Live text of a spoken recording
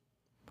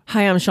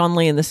Hi, I'm Sean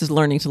Lee, and this is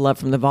Learning to Love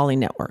from the Volley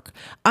Network.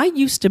 I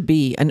used to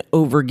be an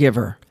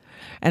overgiver.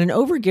 And an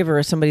overgiver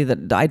is somebody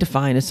that I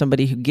define as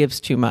somebody who gives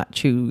too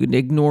much, who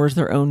ignores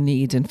their own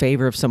needs in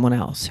favor of someone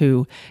else,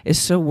 who is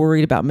so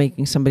worried about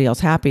making somebody else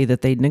happy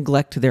that they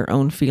neglect their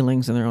own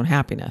feelings and their own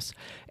happiness.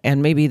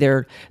 And maybe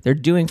they're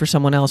doing for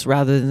someone else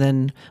rather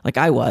than like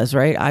I was,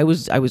 right? I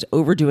was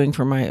overdoing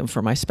for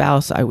my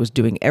spouse. I was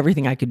doing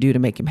everything I could do to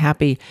make him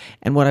happy,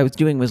 and what I was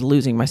doing was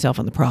losing myself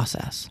in the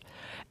process.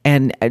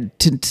 And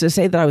to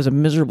say that I was a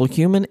miserable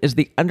human is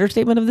the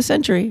understatement of the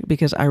century,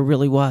 because I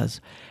really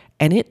was.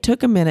 And it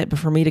took a minute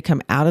for me to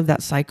come out of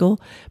that cycle,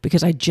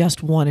 because I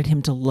just wanted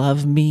him to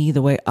love me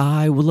the way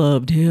I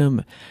loved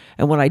him.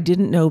 And what I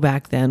didn't know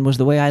back then was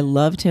the way I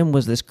loved him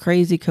was this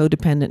crazy,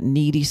 codependent,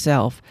 needy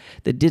self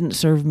that didn't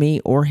serve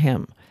me or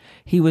him.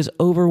 He was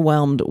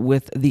overwhelmed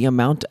with the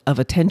amount of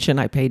attention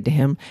I paid to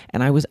him,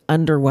 and I was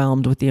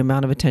underwhelmed with the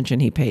amount of attention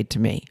he paid to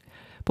me.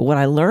 But what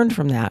I learned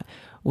from that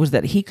was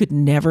that he could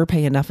never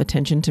pay enough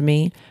attention to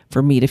me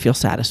for me to feel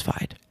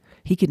satisfied.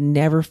 He could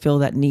never fill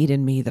that need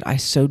in me that I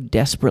so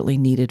desperately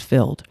needed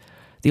filled.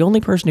 The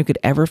only person who could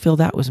ever fill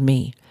that was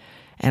me.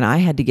 And I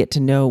had to get to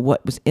know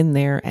what was in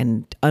there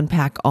and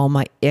unpack all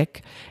my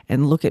ick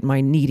and look at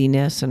my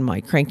neediness and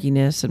my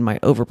crankiness and my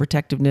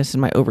overprotectiveness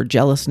and my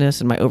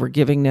overjealousness and my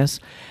overgivingness.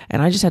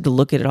 And I just had to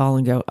look at it all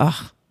and go,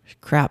 ugh,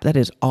 crap, that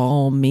is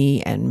all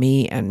me and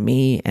me and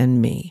me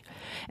and me.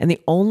 And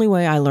the only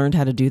way I learned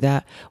how to do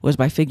that was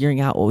by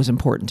figuring out what was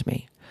important to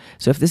me.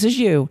 So if this is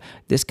you,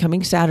 this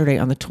coming Saturday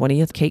on the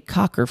 20th, Kate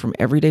Cocker from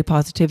Everyday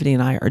Positivity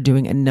and I are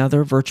doing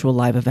another virtual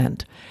live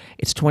event.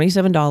 It's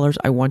 $27.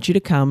 I want you to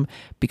come,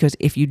 because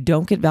if you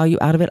don't get value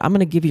out of it, I'm going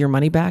to give you your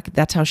money back.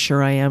 That's how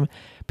sure I am.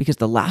 Because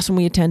the last one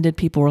we attended,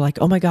 people were like,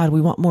 oh my God,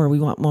 we want more, we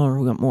want more,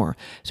 we want more.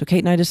 So Kate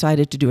and I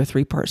decided to do a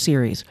 3-part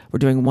series. We're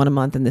doing one a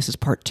month, and this is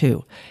part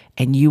 2.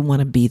 And you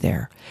want to be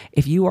there.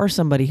 If you are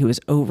somebody who is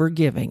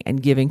overgiving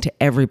and giving to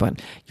everyone,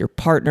 your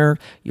partner,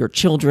 your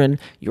children,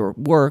 your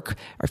work,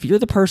 or if you're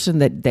the person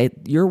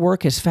that your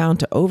work has found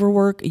to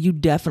overwork, you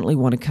definitely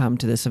want to come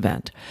to this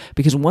event.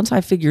 Because once I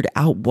figured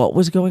out what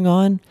was going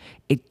on,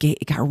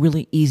 it got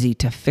really easy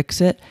to fix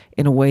it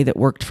in a way that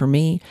worked for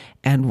me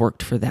and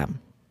worked for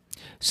them.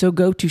 So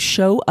go to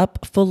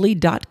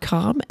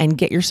showupfully.com and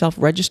get yourself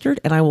registered,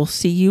 and I will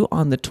see you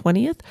on the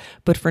 20th.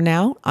 But for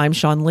now, I'm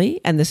Sean Lee,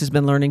 and this has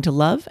been Learning to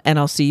Love, and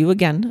I'll see you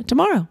again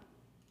tomorrow.